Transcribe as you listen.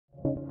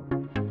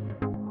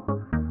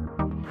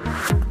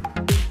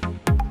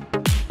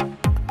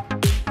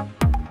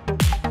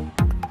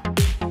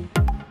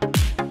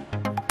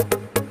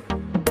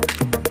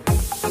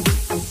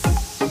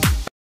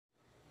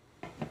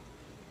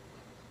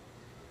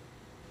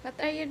What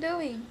are you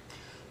doing?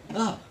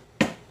 Oh,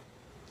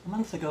 a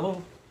month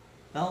ago,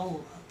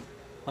 Al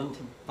wanted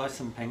to buy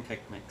some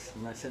pancake mix,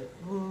 and I said,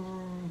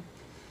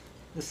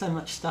 there's so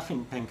much stuff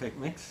in pancake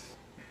mix,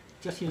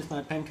 just use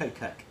my pancake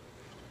hack.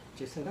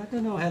 She said, I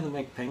don't know how to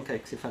make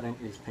pancakes if I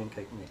don't use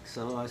pancake mix.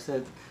 So I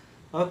said,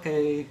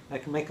 okay, I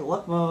can make a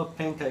lot more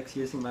pancakes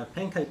using my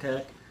pancake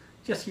hack,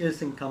 just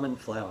using common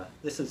flour.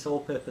 This is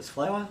all-purpose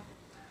flour.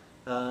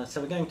 So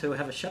we're going to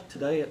have a shot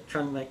today at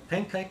trying to make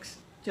pancakes,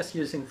 just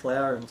using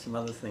flour and some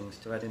other things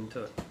to add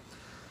into it.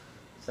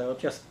 So I'll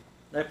just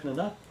open it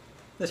up.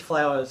 This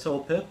flour is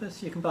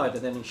all-purpose. You can buy it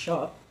at any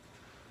shop.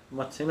 And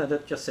what's in it?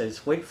 It just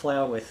says wheat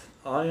flour with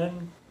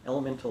iron,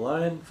 elemental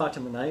iron,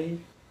 vitamin A,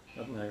 I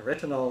don't know,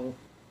 retinol,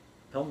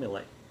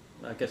 palmilate.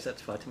 I guess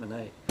that's vitamin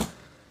A.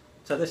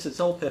 So this is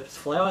all-purpose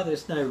flour.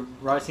 There's no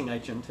rising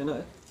agent in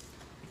it,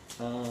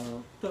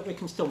 but we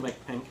can still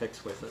make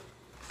pancakes with it.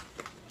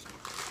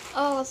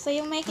 Oh, so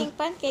you're making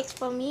pancakes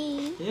for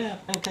me? Yeah,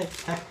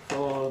 pancakes packed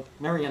for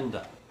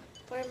merienda.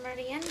 For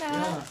merienda?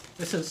 Yeah,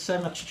 this is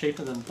so much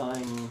cheaper than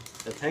buying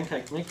a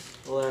pancake mix,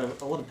 although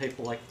a lot of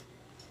people like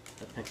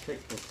a pancake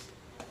mix.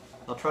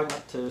 I'll try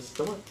not to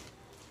spill it.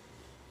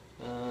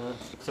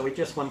 So we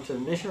just want to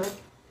measure it.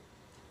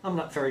 I'm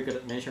not very good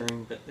at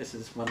measuring, but this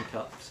is 1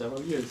 cup, so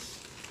we'll use,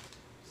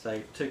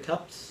 say, 2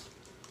 cups.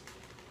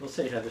 We'll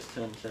see how this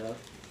turns out.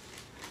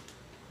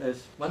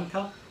 There's 1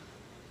 cup.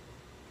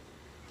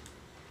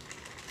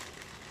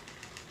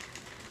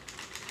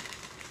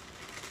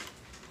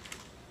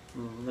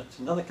 That's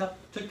another cup,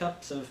 2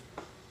 cups of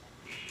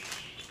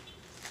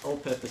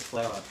all-purpose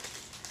flour.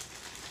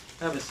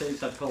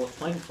 Overseas I'd call it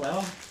plain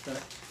flour,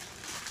 but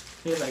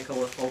here they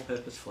call it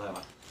all-purpose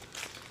flour.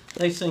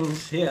 These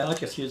things here, I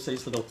just use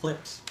these little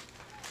clips.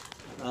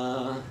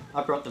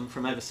 I brought them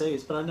from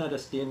overseas, but I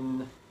noticed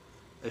in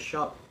a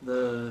shop,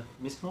 the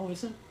Mismo,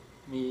 is it?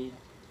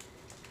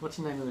 What's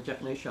the name of the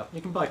Japanese shop?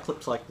 You can buy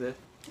clips like this.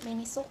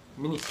 Miniso.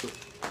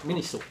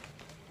 Miniso.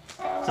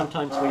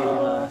 Sometimes we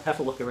have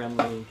a look around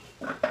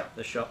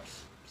the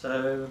shops.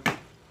 So,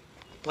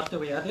 what do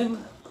we add in?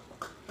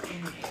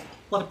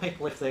 A lot of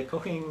people, if they're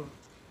cooking,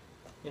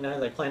 you know,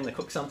 they plan to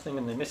cook something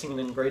and they're missing an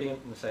ingredient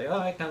and say, oh,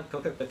 I can't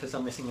cook it because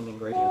I'm missing an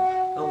ingredient.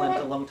 I learned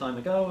a long time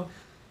ago,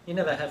 you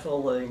never have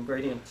all the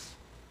ingredients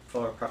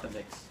for a proper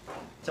mix.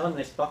 So in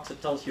this box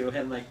it tells you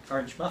how to make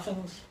orange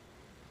muffins.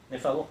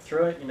 If I look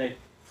through it, you need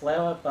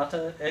flour,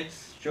 butter,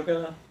 eggs,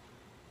 sugar,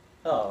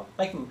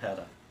 baking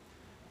powder.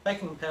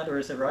 Baking powder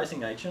is a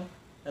rising agent,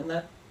 and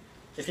that,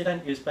 if you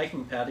don't use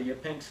baking powder, your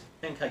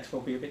pancakes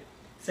will be a bit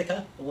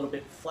thicker, a little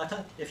bit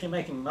flatter. If you're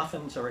making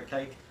muffins or a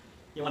cake,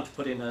 you want to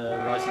put in a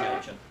rising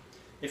agent.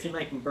 If you're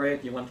making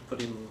bread, you want to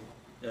put in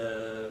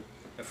a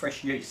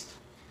fresh yeast.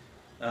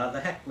 The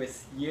hack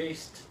with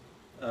yeast,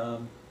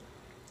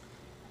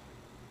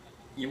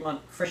 you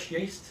want fresh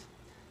yeast,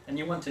 and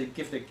you want to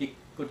give it a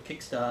good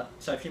kickstart.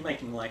 So if you're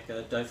making like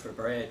a dough for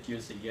bread,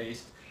 use the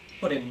yeast.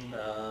 Put in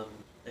a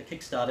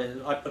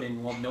kickstarter. I put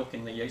in warm milk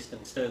in the yeast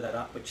and stir that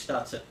up, which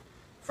starts it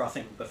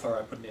frothing before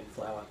I put it in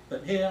flour.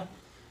 But here,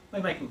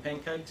 we're making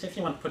pancakes. If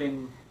you want to put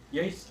in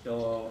yeast,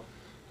 or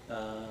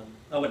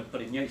I wouldn't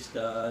put in yeast.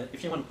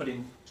 If you want to put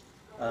in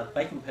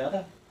baking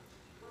powder,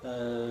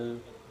 a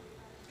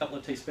couple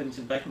of teaspoons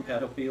in baking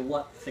powder will be a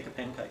lot thicker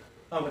pancake.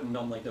 I wouldn't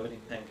normally do it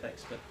in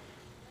pancakes, but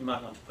you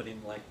might want to put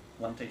in like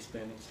 1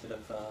 teaspoon instead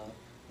of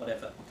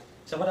whatever.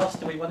 So what else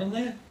do we want in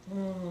there?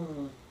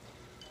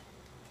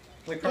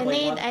 We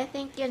probably want... I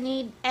think you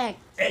need egg.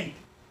 Egg!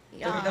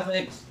 Yeah. Do we have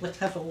eggs? Let's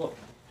have a look.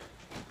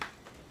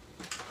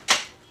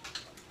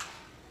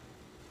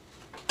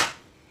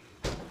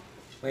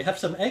 We have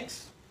some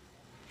eggs.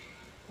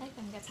 I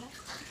can get that.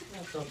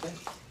 That's okay.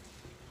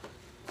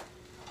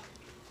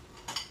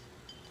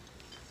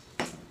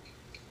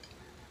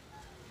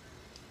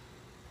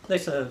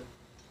 These are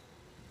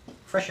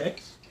fresh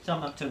eggs, so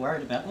I'm not too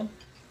worried about them.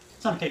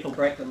 Some people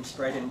break them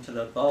straight into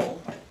the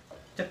bowl.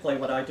 Typically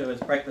what I do is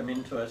break them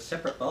into a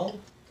separate bowl.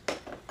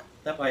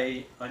 That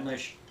way I know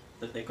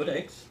that they're good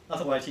eggs.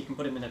 Otherwise you can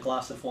put them in a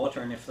glass of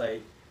water, and if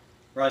they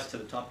rise to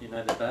the top, you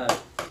know they're bad.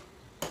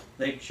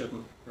 The egg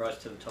shouldn't rise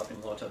to the top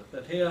in water.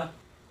 But here,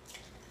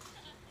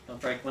 I'll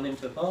break one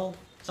into a bowl.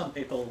 Some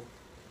people,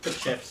 good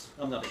chefs,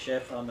 I'm not a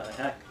chef, I'm a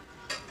hack.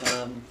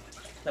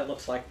 That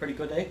looks like pretty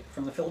good egg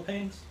from the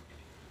Philippines.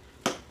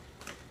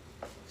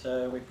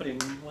 So we put in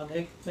 1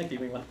 egg, maybe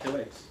we want 2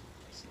 eggs.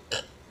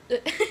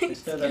 We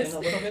stir that in a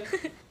little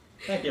bit.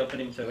 Maybe I'll put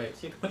in 2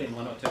 eggs. You can put in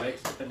 1 or 2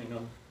 eggs depending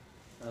on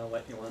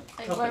what you want.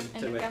 I I'll burp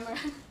put in in the 2 eggs. camera.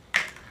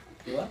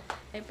 You what?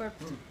 I burp.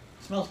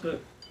 Smells good.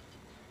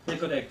 They're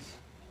good eggs.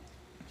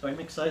 So I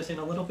mix those in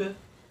a little bit.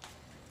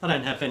 I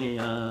don't have any,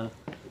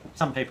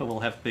 some people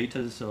will have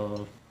beaters,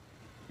 or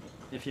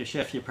if you're a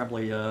chef you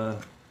probably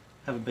have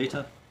a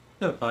beater.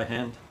 Do it by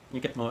hand, you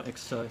get more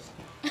exercise.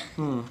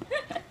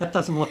 That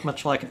doesn't look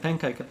much like a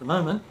pancake at the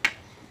moment.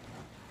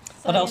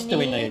 So What else do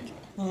we need?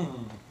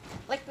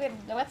 Liquid.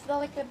 What's the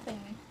liquid thing?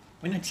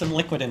 We need some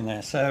liquid in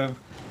there, so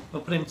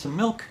we'll put in some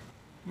milk.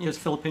 Use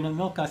Filipino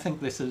milk. I think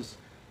this is,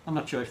 I'm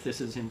not sure if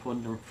this is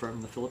imported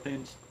from the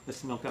Philippines,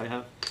 this milk I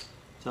have.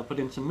 So I put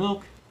in some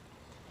milk.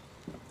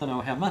 Don't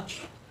know how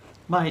much.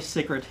 My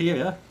secret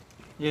here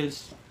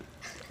is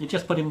you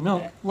just put in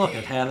milk. Look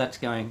at how that's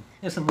going.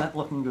 Isn't that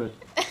looking good?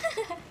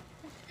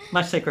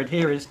 My secret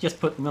here is just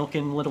put the milk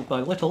in little by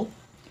little.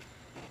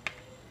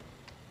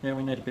 Yeah,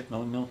 we need a bit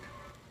more milk.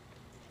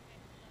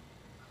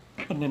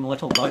 Put it in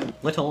little by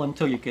little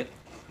until you get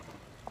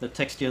the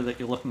texture that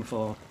you're looking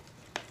for.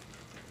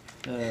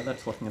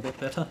 That's looking a bit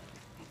better.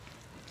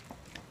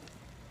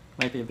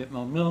 Maybe a bit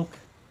more milk.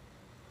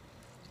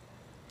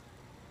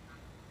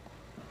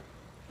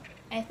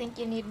 I think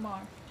you need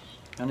more.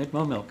 I need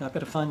more milk. I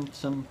better find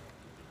some.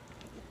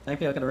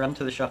 Maybe I gotta run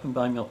to the shop and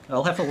buy milk.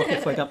 I'll have a look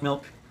if we got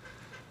milk.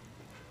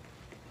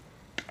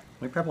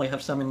 We probably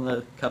have some in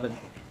the cupboard.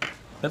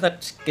 But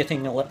that's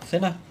getting a lot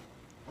thinner.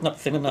 Not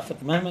thin enough at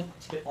the moment.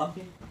 It's a bit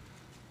lumpy.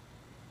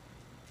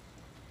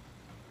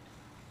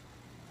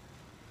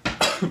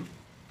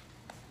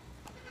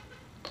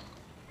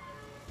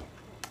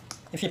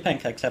 If your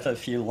pancakes have a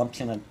few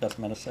lumps in it, it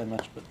doesn't matter so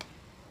much, but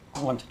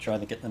I want to try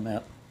to get them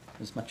out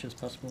as much as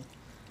possible.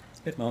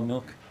 A bit more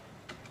milk.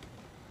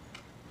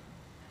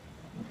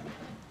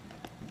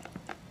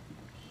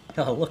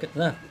 Oh, look at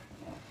that.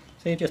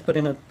 So you just put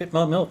in a bit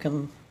more milk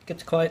and it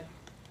gets quite...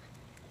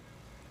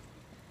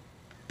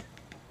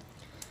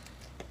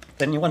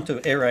 Then you want to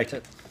aerate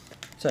it.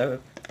 So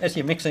as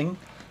you're mixing,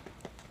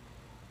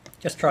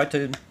 just try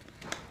to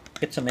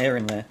get some air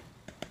in there.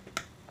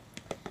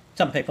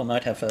 Some people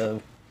might have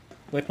a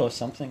whip or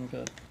something,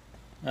 but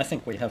I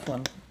think we have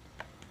one.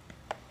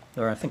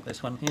 Or I think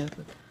there's one here.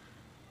 But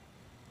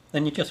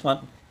then you just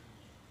want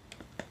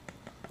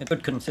a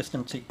good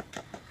consistency.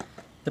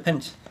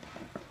 Depends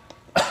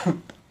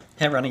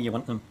how runny you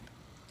want them.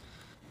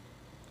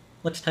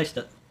 Let's taste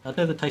it. I'll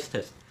do the taste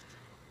test.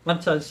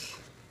 Once I was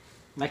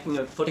making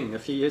a pudding a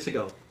few years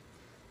ago,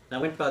 I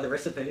went by the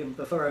recipe, and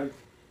before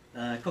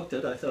I cooked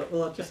it, I thought,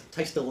 well, I'll just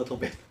taste a little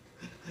bit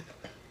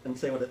and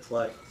see what it's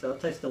like. So I'll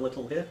taste a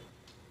little here.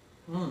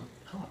 Oh,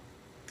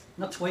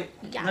 not sweet.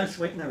 Yeah. No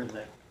sweetener in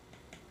there.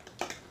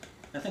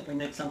 I think we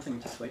need something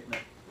to sweeten it.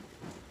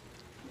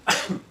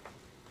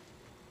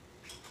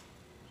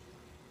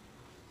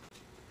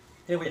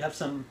 Here we have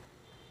some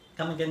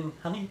come again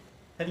honey.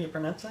 How do you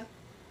pronounce that?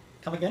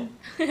 Come again?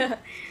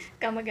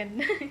 Come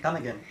again. Come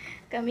again.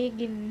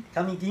 Kamigin.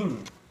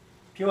 Kamigin.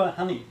 Pure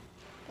honey.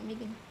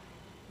 Kamigin.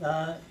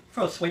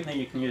 For a sweetener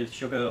you can use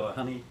sugar or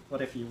honey,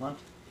 whatever you want.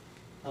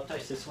 I'll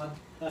taste this one.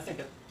 I think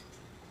it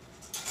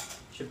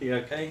should be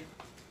okay.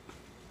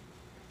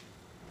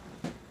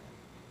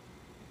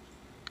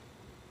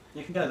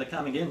 You can go to the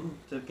come again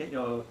to get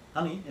your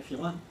honey if you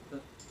want.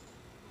 But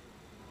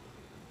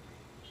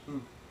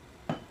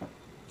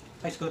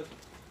tastes good.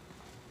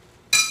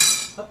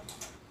 Oh.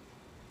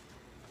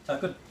 So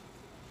good.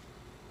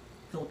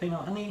 Filipino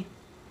honey.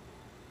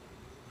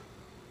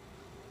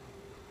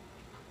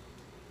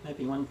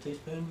 Maybe 1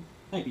 teaspoon,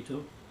 maybe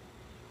 2.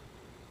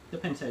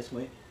 Depends how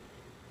sweet.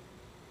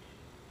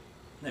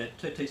 No,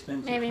 2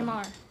 teaspoons. Maybe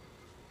more.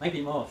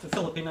 Maybe more. For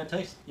Filipino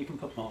taste, you can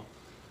put more.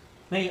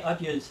 Me,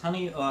 I'd use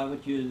honey, or I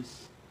would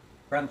use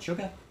brown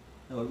sugar,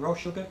 or raw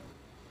sugar.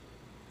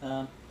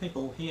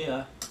 People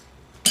here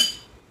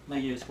may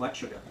use white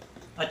sugar.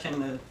 I tend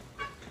to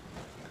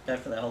go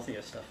for the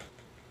healthier stuff.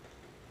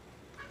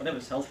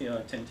 Whatever's healthier,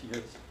 I tend to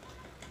use.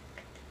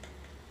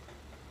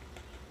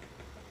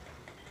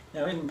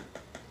 Now in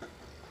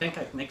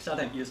pancake mix, I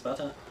don't use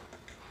butter.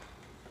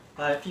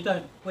 If you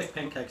don't, with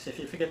pancakes, if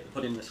you forget to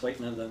put in the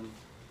sweetener, then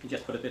you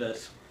just put a bit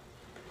of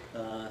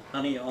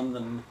honey on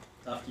them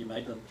after you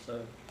made them,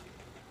 so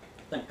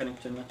don't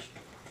panic too much.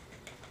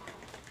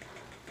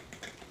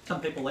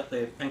 Some people let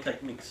their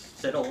pancake mix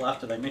settle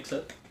after they mix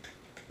it.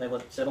 They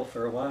let it settle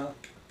for a while.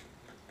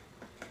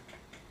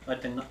 I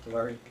tend not to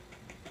worry.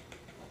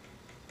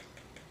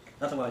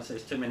 Otherwise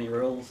there's too many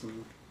rules,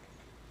 and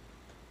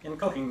in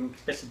cooking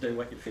it's best to do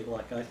what you feel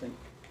like, I think.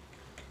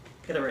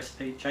 Get a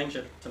recipe, change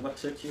it to what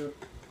suits you.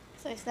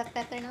 So is that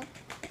better now?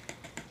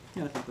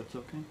 Yeah, I think that's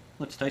okay.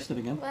 Let's taste it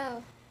again.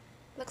 Wow.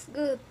 Looks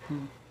good.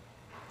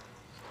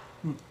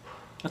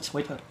 That's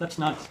sweeter. That's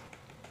nice.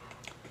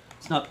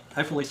 It's not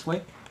overly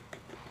sweet,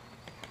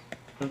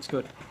 but it's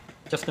good.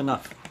 Just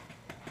enough.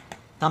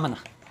 Tamana.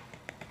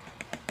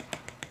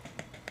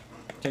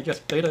 So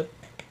just beat it.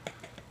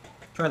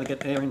 Try to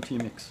get air into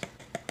your mix.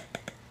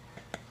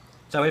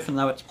 So even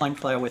though it's plain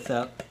flour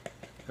without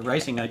a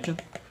raising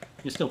agent,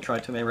 you still try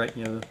to aerate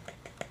your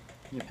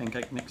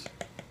pancake mix.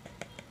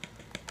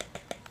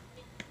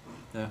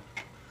 Yeah.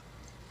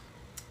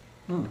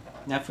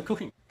 Now for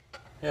cooking.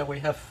 Here we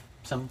have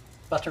some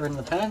butter in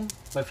the pan.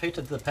 We've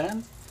heated the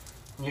pan,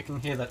 and you can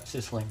hear that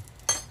sizzling.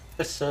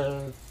 This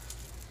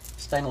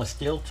stainless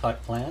steel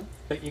type pan,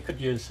 but you could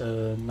use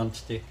a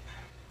non-stick.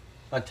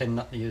 I tend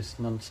not to use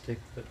non-stick,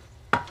 but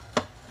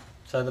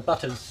so the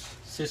butter's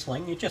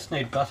sizzling. You just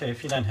need butter.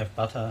 If you don't have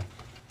butter,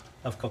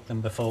 I've cooked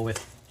them before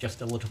with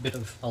just a little bit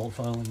of olive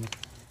oil in the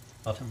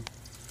bottom.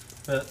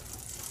 But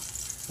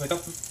we've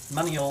got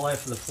money all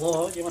over the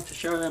floor. You want to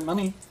show our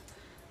money?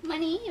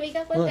 Money? We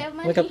got plenty of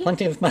money. We got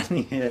plenty of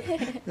money here.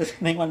 Does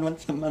anyone want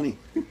some money?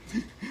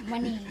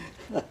 Money.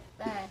 There.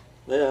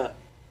 There.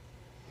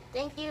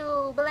 Thank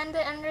you,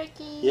 Belinda and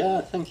Ricky.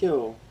 Yeah, thank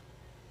you.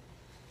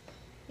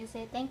 You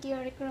say thank you,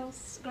 Rick Rose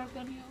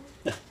Scorpio.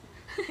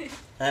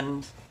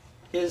 And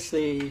here's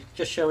the,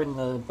 just showing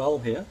the bowl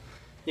here.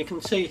 You can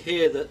see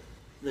here that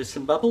there's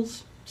some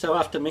bubbles. So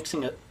after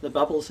mixing it, the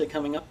bubbles are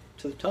coming up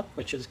to the top,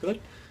 which is good.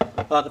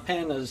 The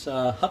pan is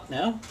hot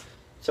now,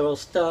 so we'll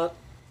start.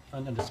 I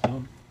need a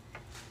spoon.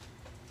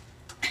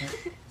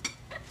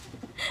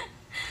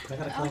 I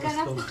gotta clean the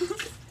spoon.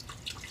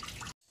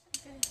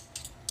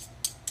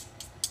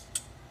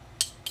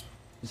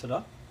 Is it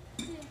up?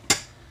 Yeah.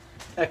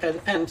 Okay, the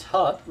pan's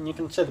hot, and you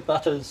can see the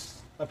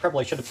butter's. I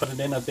probably should have put it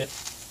in a bit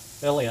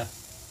earlier.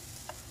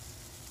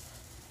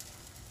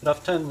 But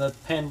I've turned the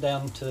pan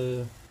down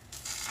to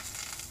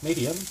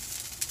medium.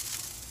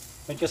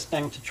 We're just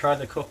going to try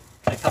to cook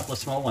a couple of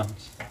small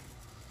ones.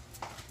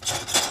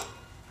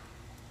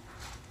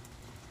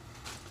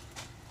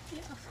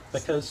 Yeah.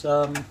 Because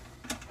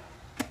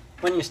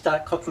when you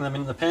start cooking them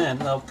in the pan,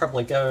 they'll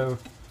probably go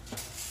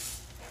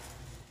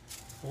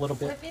a little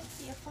bit. Flip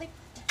it, you flip.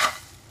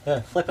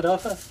 Flip it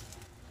over.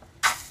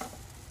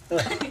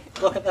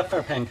 Look at that for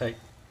a pancake.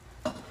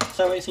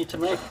 So easy to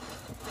make.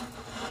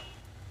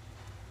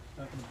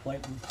 Open the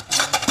plate and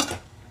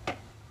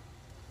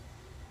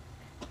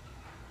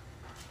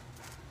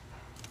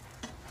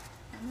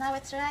Now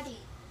it's ready.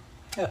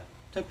 yeah,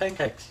 2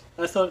 pancakes.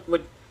 I thought it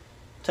would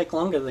take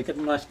longer to get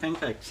a nice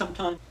pancake.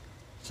 Sometimes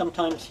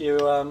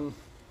you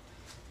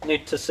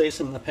need to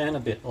season the pan a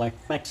bit, like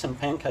make some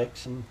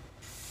pancakes, and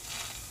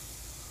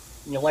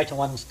your later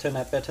ones turn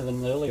out better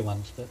than the earlier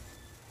ones. But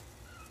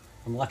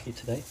I'm lucky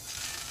today.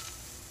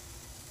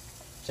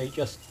 So if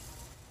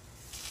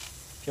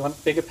you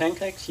want bigger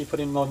pancakes, you put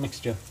in more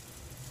mixture.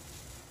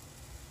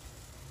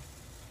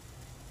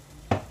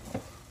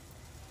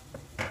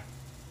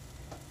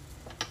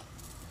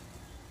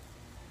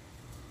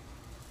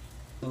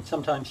 And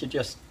sometimes you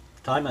just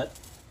time it,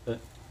 but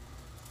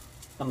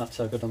I'm not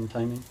so good on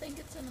timing. I think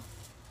it's enough.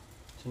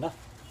 It's enough.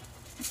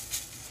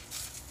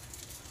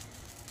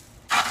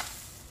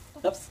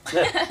 Oops.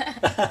 There.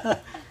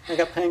 I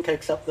got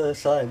pancakes up the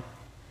side.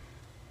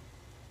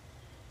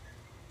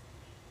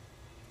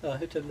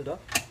 Who turned it off?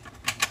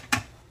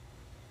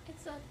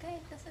 It's okay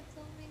because it's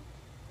so big.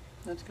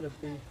 That's gonna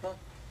be hot.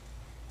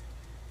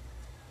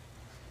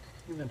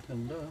 You can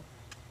turn it off.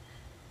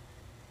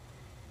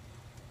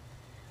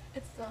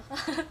 It's so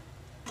hot.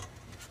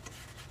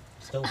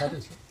 Still hot,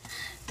 is it?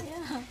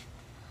 Yeah.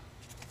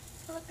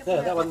 Look at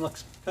Yeah, that one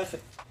looks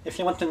perfect. If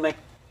you want to make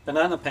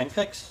banana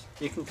pancakes,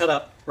 you can cut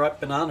up ripe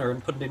banana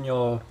and put it in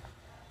your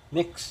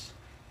mix.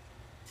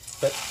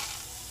 But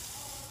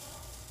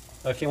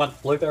if you want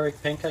blueberry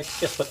pancakes,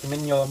 just put them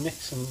in your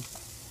mix and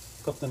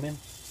cook them in.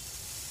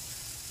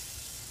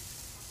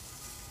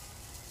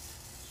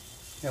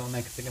 Yeah, we'll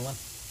make a bigger one.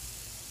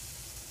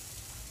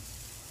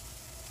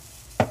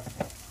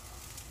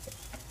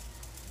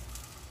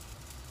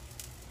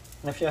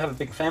 And if you have a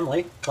big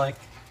family, like,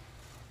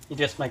 you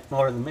just make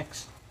more of the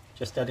mix.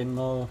 Just add in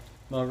more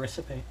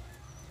recipe.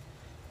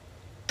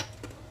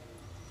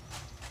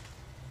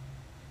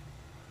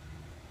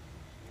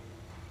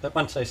 But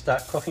once they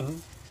start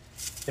cooking,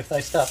 if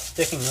they start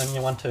sticking, then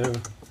you want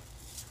to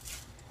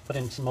put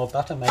in some more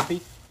butter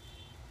maybe.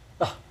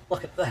 Oh,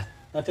 look at that.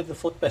 I did the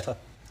foot better.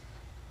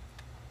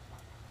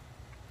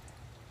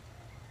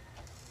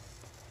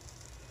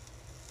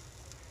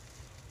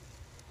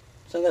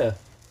 So there.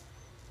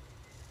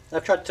 We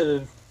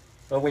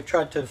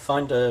tried to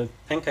find a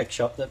pancake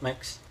shop that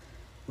makes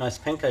nice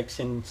pancakes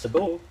in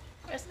Cebu.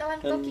 Where's the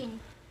one cooking?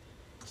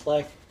 It's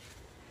like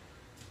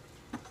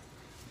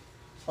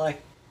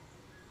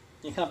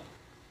you can't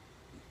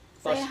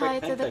buy Say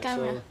straight hi to the pancakes.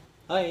 camera.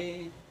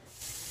 Hi.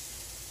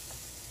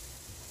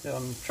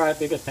 Try a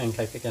bigger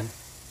pancake again.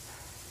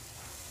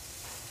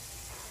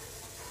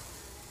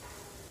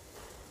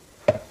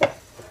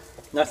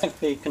 And I think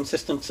the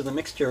consistency of the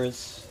mixture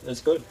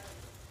is good.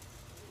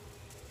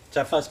 So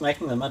if I was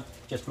making them, I'd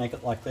just make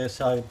it like this.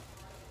 I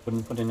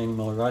wouldn't put in any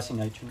more rising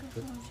agent.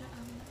 But,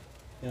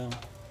 yeah.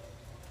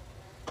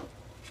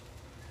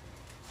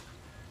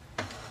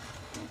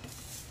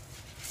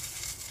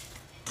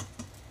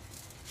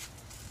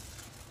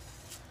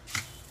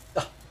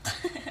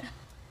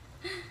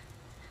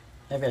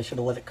 Maybe I should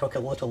have let it cook a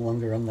little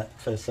longer on that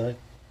first side.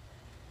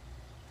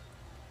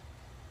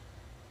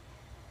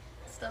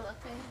 Still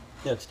okay.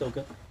 Yeah, it's still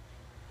good.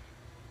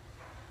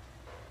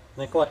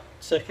 They're quite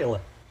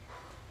circular.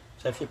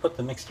 So if you put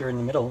the mixture in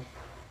the middle,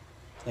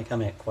 they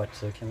come out quite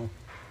circular.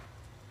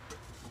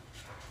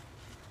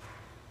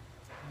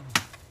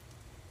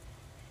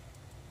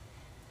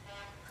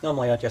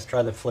 Normally I just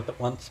try to flip it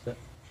once, but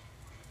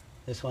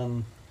this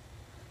one,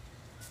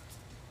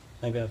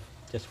 maybe I've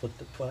just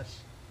flipped it twice.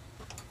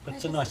 But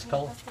it's a nice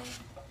colour.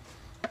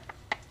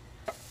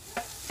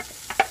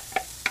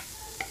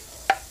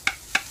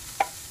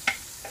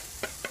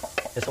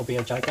 This will be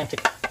a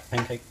gigantic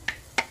pancake.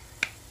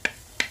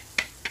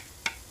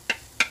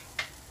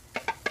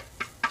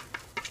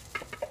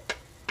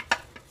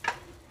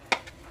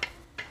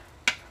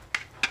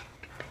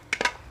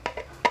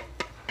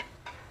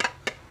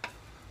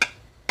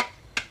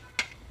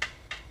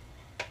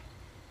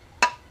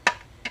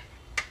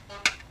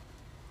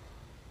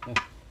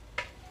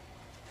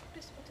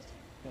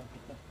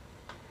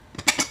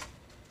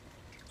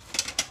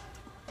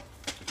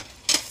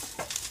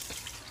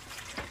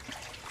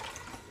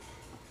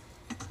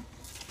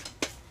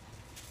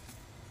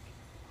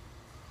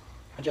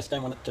 I just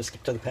don't want it to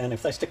stick to the pan.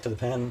 If they stick to the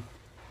pan,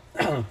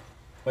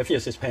 we've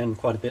used this pan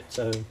quite a bit,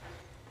 so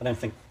I don't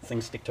think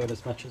things stick to it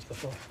as much as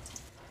before.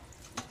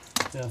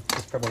 Yeah,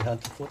 it's probably hard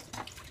to flip.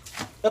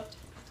 Oh,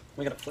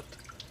 we got it flipped.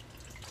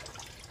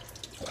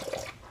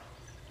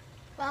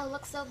 Wow,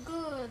 looks so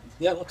good.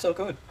 Yeah, it looks so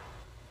good.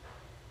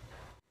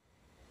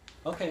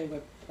 Okay,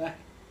 we're back.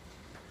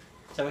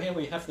 So here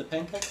we have the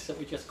pancakes that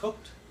we just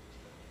cooked.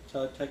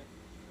 So I take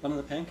one of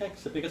the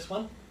pancakes, the biggest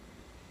one,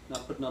 and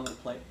I'll put it on the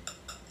plate.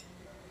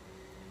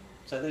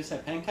 So there's our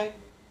pancake.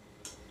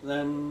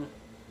 Then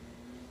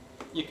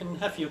you can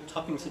have your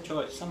toppings of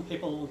choice. Some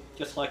people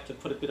just like to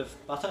put a bit of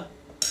butter,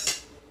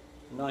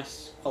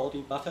 nice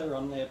quality butter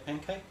on their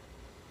pancake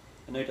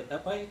and eat it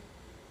that way.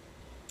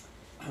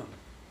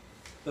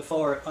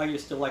 Before, I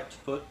used to like to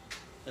put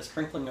a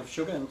sprinkling of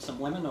sugar and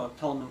some lemon or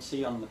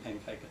calamansi on the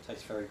pancake. It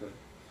tastes very good.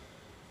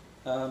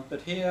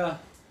 But here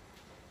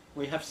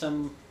we have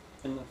some,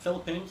 in the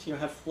Philippines you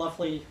have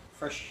lovely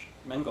fresh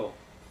mango.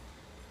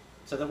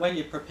 So the way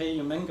you prepare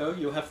your mango,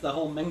 you have the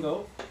whole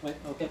mango. Wait,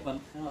 I'll get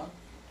one. Hang on.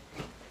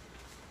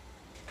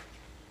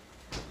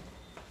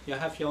 You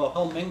have your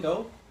whole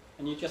mango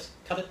and you just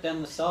cut it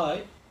down the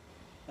side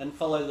and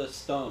follow the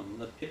stone,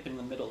 the pip in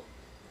the middle.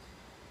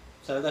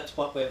 So that's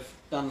what we've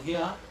done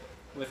here.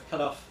 We've cut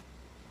off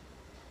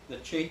the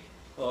cheek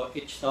or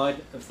each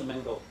side of the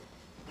mango.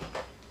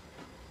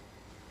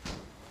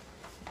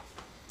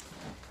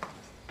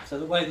 So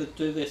the way to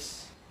do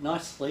this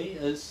nicely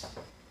is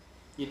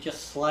you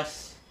just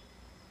slice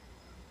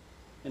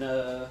in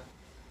a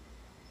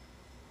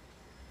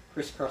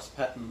crisscross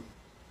pattern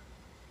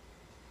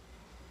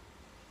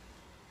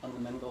on the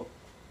mango.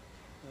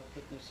 I'll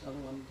put this other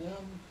one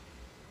down.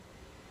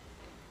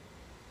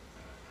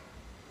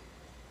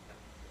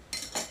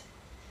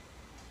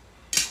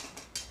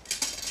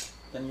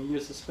 Then you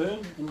use a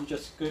spoon and you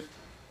just scoop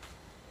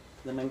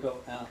the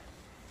mango out.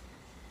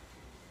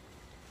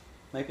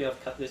 Maybe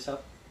I've cut this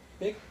up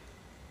big.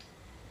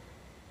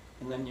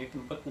 And then you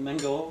can put the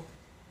mango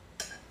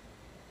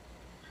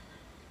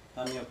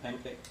on your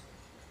pancake.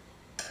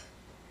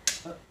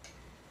 Oh.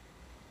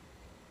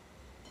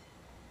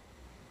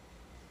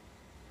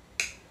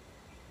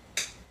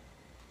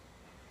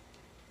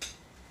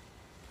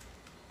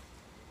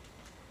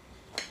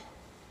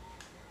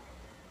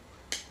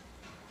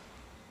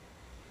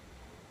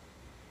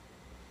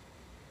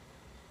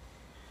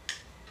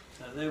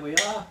 So there we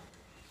are,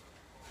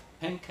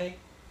 pancake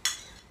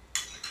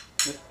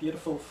with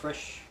beautiful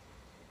fresh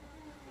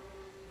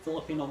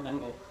Filipino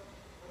mango.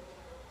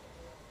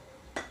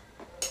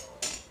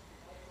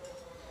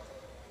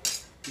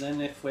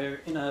 Then if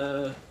we're in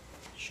a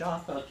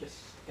shop, I'll just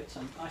get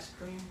some ice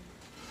cream.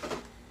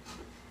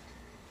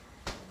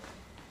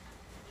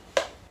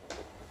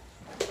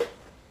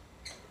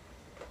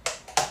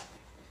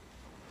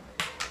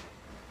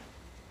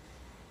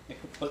 You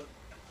could put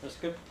a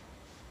scoop.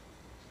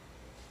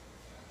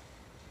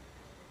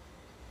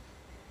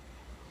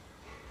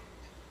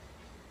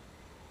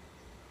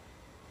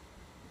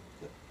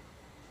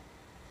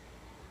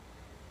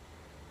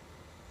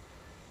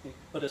 You can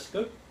put a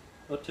scoop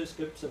or 2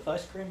 scoops of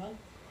ice cream on.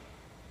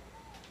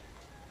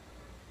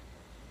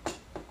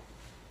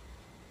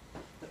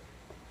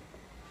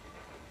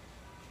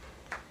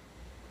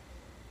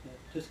 Yeah,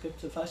 2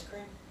 scoops of ice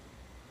cream.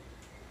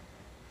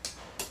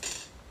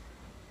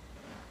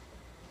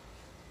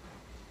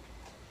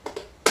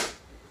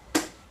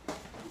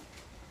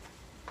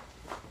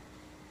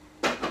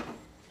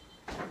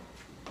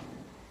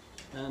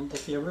 And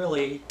if you're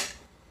really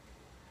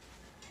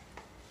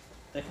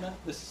definite,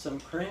 this is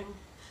some cream.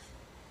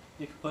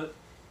 You can put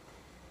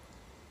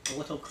a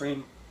little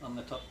cream on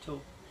the top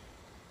too,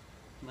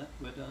 and that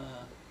would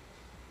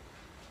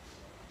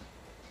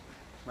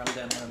run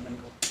down the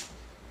mango.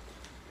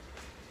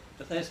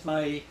 But there's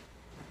my...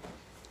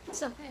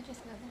 It's okay,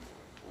 just go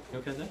there. You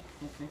okay there?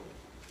 Okay.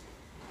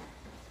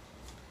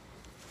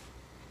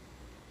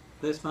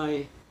 There's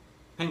my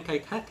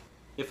pancake hack.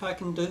 If I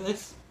can do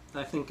this,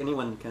 I think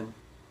anyone can.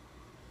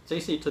 It's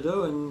easy to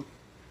do, and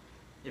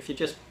if you're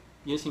just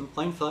using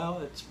plain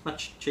flour, it's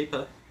much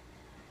cheaper.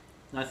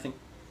 And I think,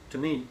 to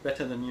me,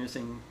 better than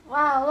using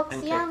Wow, looks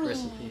pancake yummy.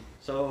 recipe.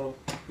 So,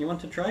 you want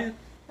to try it?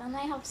 Can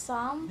I have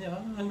some? Yeah,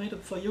 I made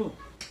it for you.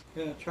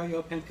 Yeah, try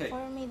your pancake.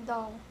 For me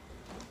though.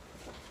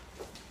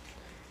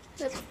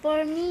 That's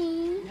for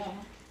me. Yeah,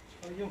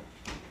 it's for you.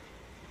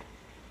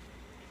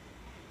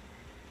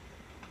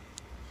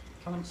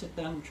 Come and sit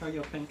down and try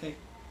your pancake.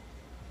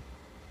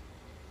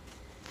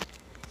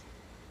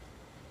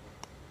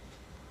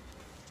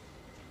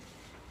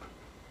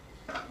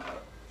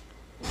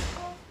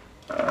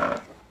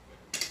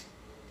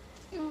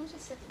 No,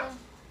 just sit there.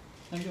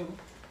 Are you?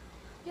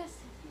 Yes,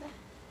 sit there.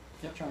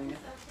 You're trying it.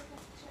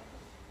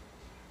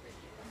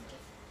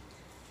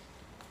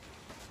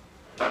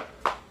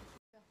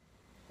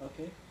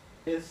 Okay.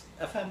 Here's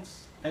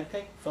Afam's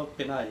pancake for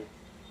Pinay.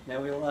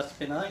 Now we'll ask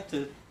Pinay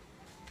to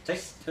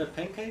taste her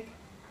pancake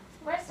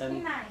Where's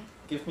and Pinay?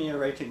 give me a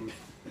rating.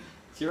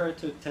 0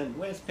 to 10.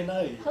 Where's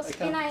Pinay? Whose I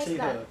can't Pinay is see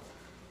that? her.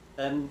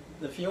 And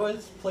the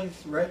viewers,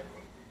 please rate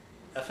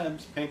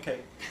Afam's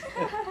pancake.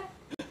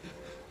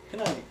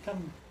 Pinay,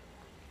 come.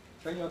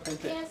 Try your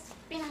pancake. Yes,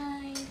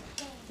 Pinay.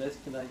 There's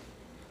Pinay.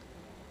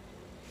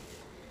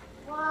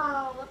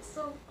 Wow, looks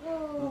so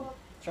good.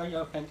 Try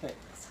your pancake.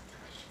 So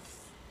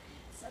delicious.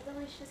 So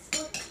delicious.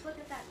 Look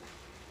at that.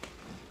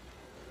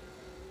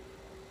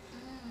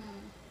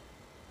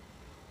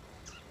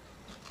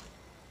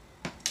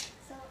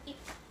 So eat.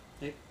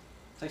 Eat.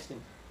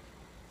 Tasting.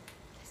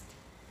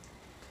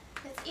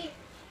 Let's eat.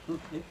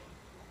 Eat.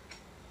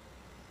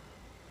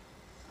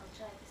 I'll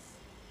try this.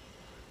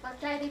 I'll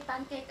try the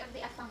pancake of the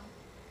Afam.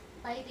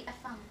 By the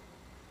Afam.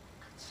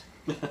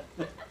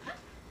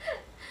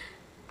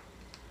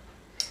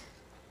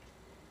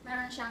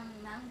 Meron siyang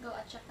mango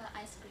at saka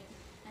ice cream.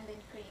 And then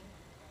cream.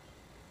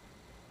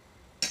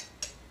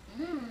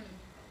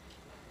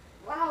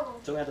 Wow!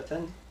 2 out of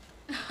 10.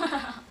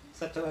 Is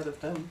that 2 out of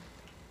 10?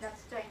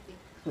 That's 20.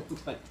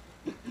 Right.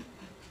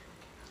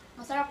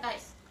 Masarap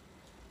guys.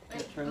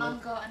 With Yeah, try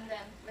mango and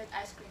then with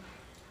ice cream.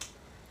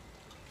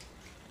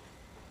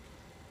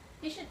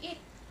 You should eat.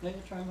 Yeah,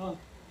 you try them on.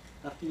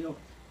 After you.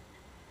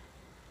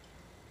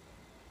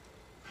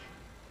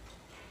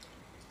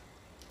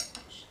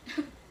 Ouch.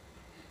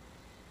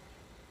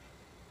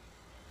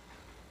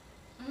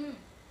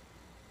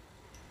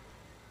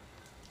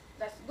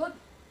 That's good.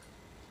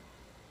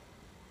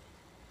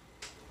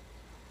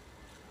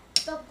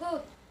 So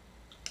good.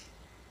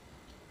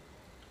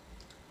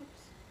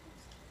 Oops.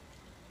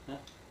 Yeah.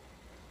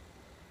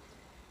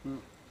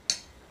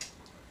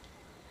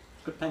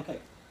 Good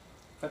pancake.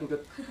 Very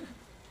good.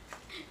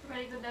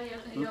 Very good daw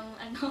yung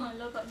ano,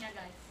 luto niya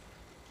guys.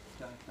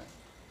 Yeah, okay.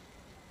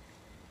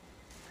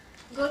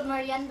 Good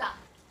merienda.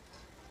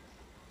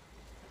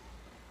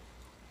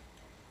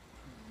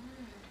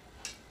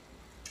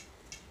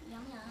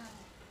 Yum yum.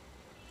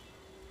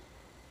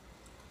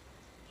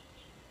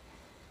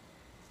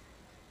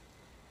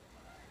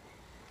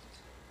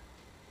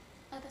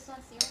 Oh, this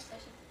one's yours. I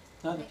should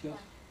No, take that's yours.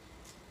 one.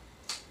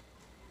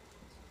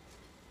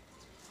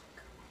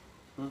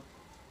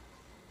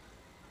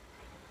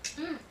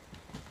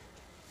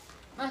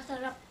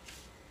 Masarap.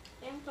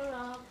 Thank you,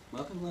 love.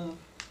 Welcome, love.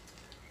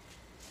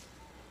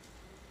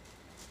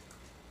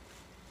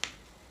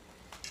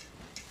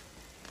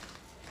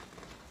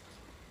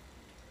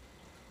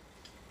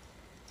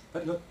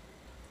 Very good.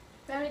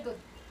 Very good.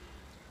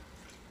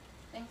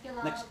 Thank you,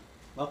 love. Next,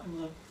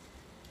 welcome, love.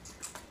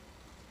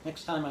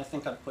 Next time I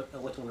think I'd put a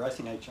little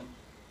ricing agent,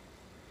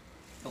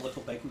 a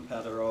little baking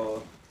powder,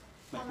 or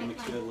make the make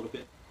mixture a mine. little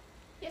bit.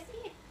 Yes,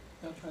 eat.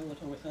 I'll try a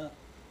little without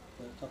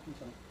the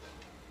toppings on it.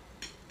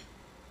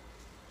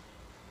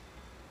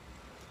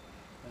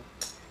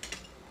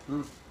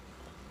 Okay.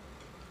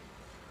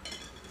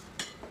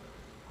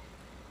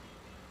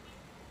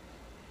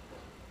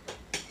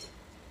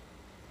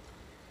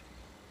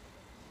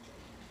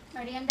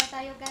 Merienda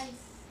tayo, guys.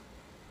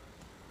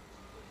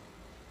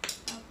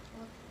 I'll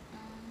put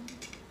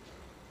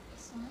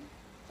this one.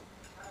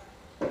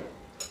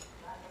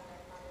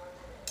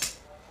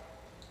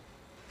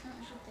 No,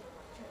 I should take a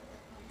picture of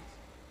that one.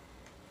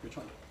 Which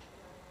one?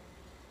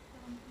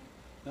 That one here.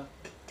 Yeah.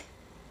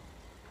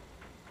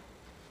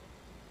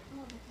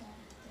 Oh, but yeah,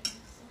 there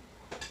is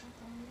not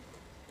only.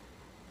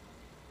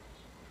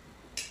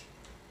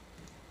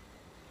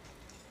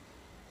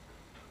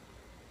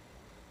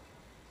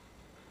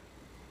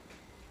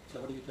 So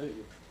what do?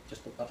 You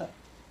just put butter?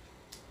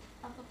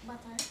 I'll put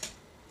butter.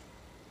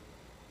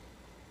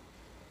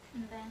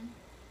 And then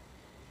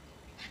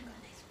I'm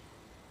gonna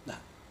explode. No.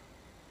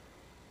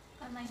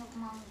 And I hope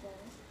mom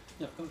does.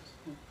 Yeah, of course.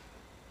 Yeah,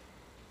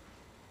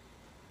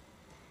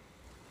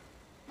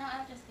 No,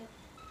 I'll just get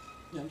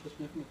yeah I'm just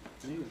making it.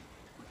 Anyway.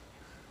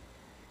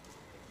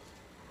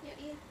 you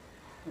eat.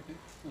 Okay,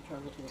 I'll try a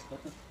little with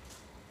butter.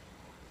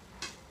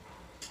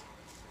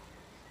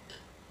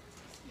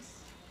 Yes.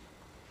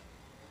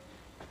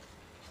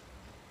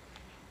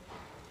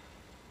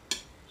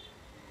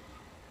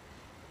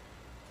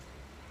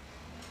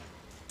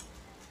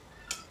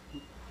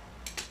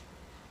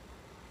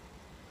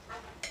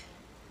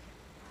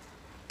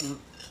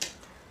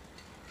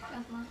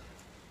 Want more?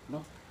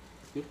 No,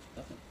 good,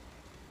 nothing.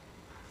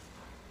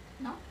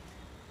 No?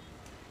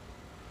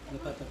 The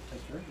butter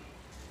tastes very good.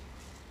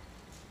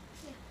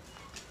 Yeah.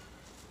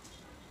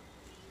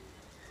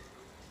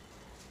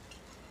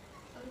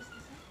 Oh, this is it.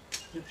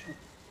 Yeah, sure.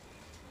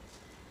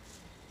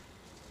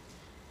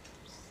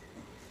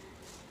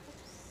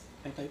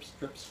 Pancake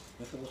strips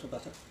with a little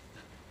butter.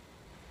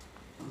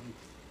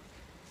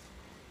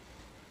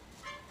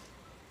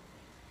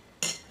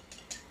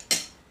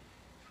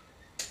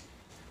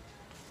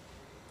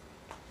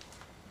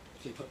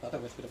 So you put butter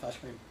with a bit of ice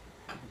cream.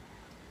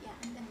 Yeah,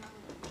 and then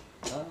mango.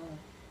 Ah.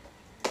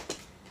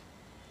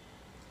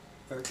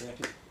 Very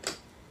creative.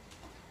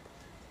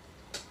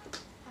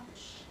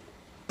 Ouch.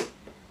 I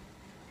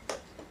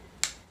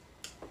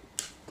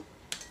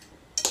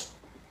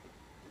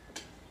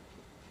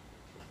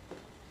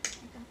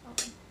can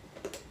open.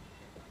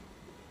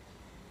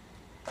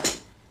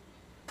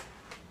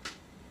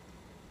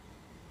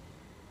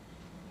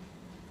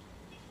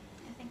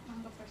 I think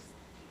mango first.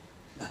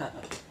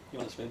 You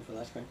want a spoon for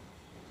the ice cream?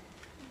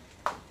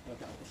 I'll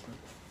get this one.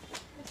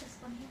 Put this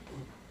one here.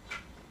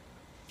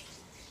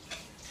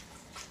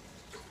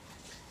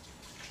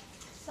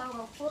 So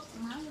we'll put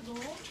mango.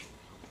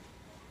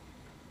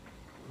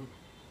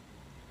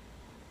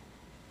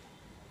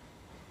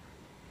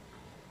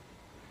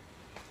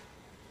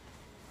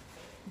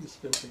 The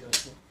spoon for the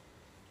ice cream.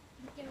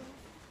 Thank you.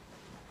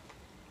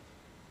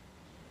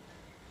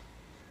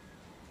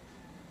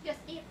 Just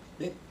eat.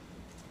 Yeah.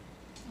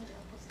 Udah,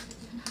 aku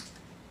sedikit na.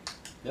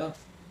 Yeah.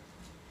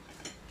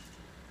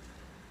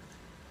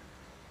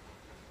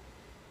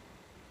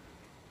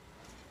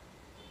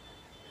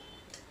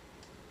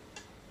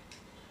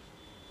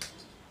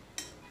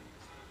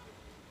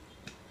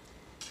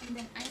 And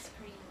then ice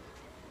cream.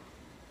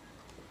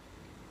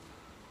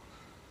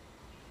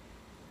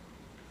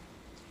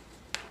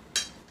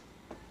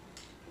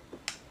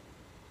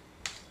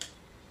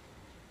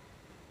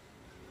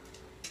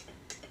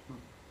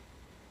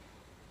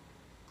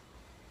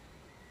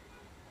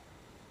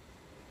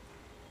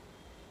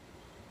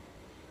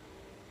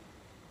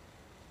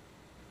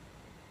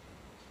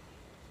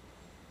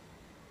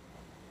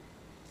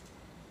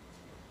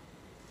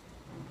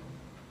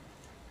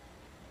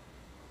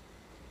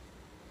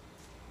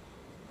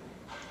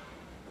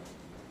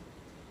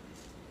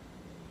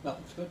 That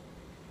looks good.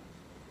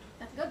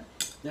 That's good.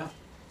 Yeah.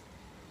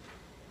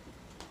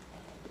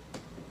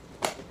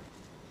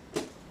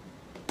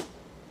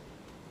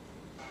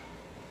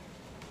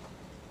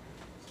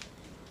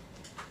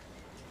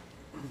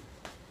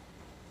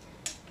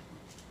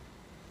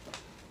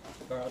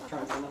 Or I'll try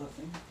another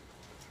thing.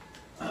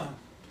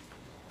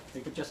 You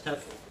could just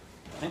have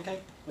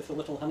pancake with a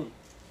little honey.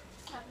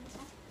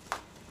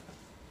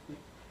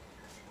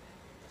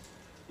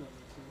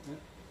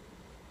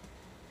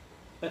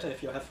 Better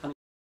if you have honey.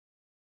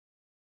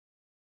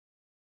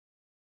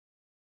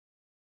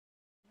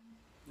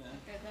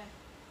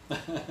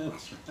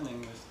 It's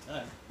running this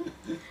time.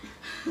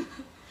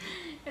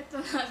 Ito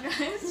na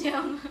guys,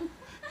 yung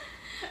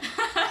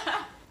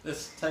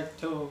This take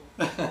two.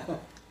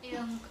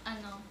 yung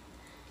ano,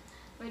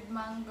 with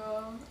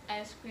mango,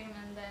 ice cream,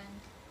 and then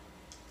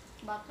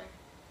butter.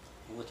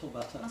 A little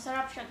butter.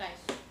 Masarap siya guys.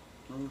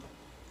 Mm.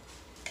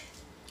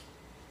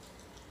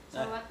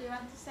 So what do you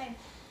want to say?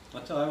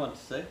 What do I want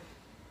to say?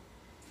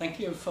 Thank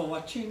you for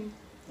watching.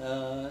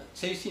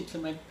 It's easy to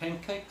make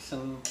pancakes,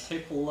 and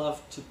people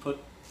love to put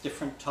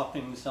different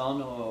toppings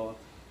on or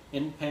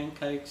in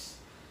pancakes.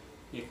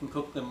 You can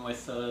cook them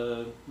with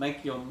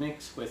make your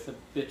mix with a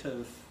bit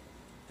of,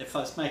 if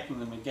I was making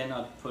them again,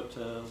 I'd put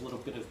a little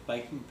bit of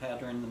baking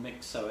powder in the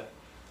mix so it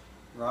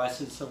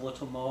rises a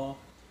little more.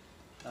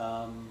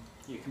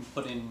 You can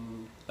put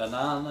in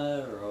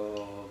banana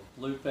or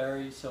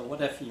blueberries or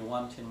whatever you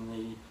want in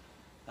the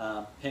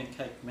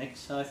pancake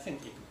mix. I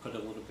think you could put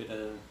a little bit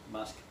of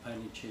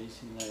mascarpone cheese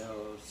in there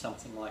or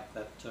something like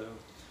that too.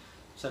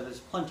 So there's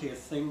plenty of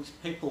things.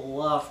 People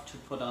love to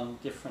put on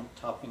different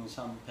toppings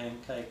on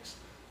pancakes.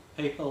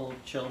 People,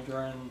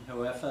 children,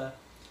 whoever.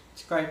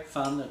 It's great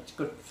fun. It's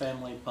good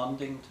family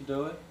bonding to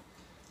do it.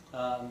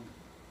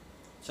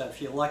 So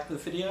if you like the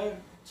video,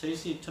 it's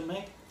easy to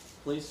make.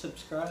 Please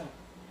subscribe.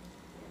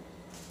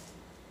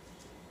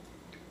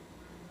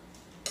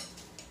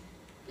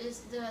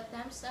 Please do a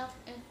thumbs up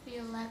if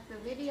you like the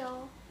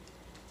video.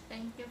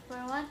 Thank you for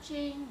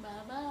watching.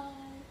 Bye bye.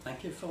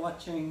 Thank you for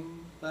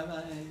watching. Bye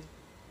bye.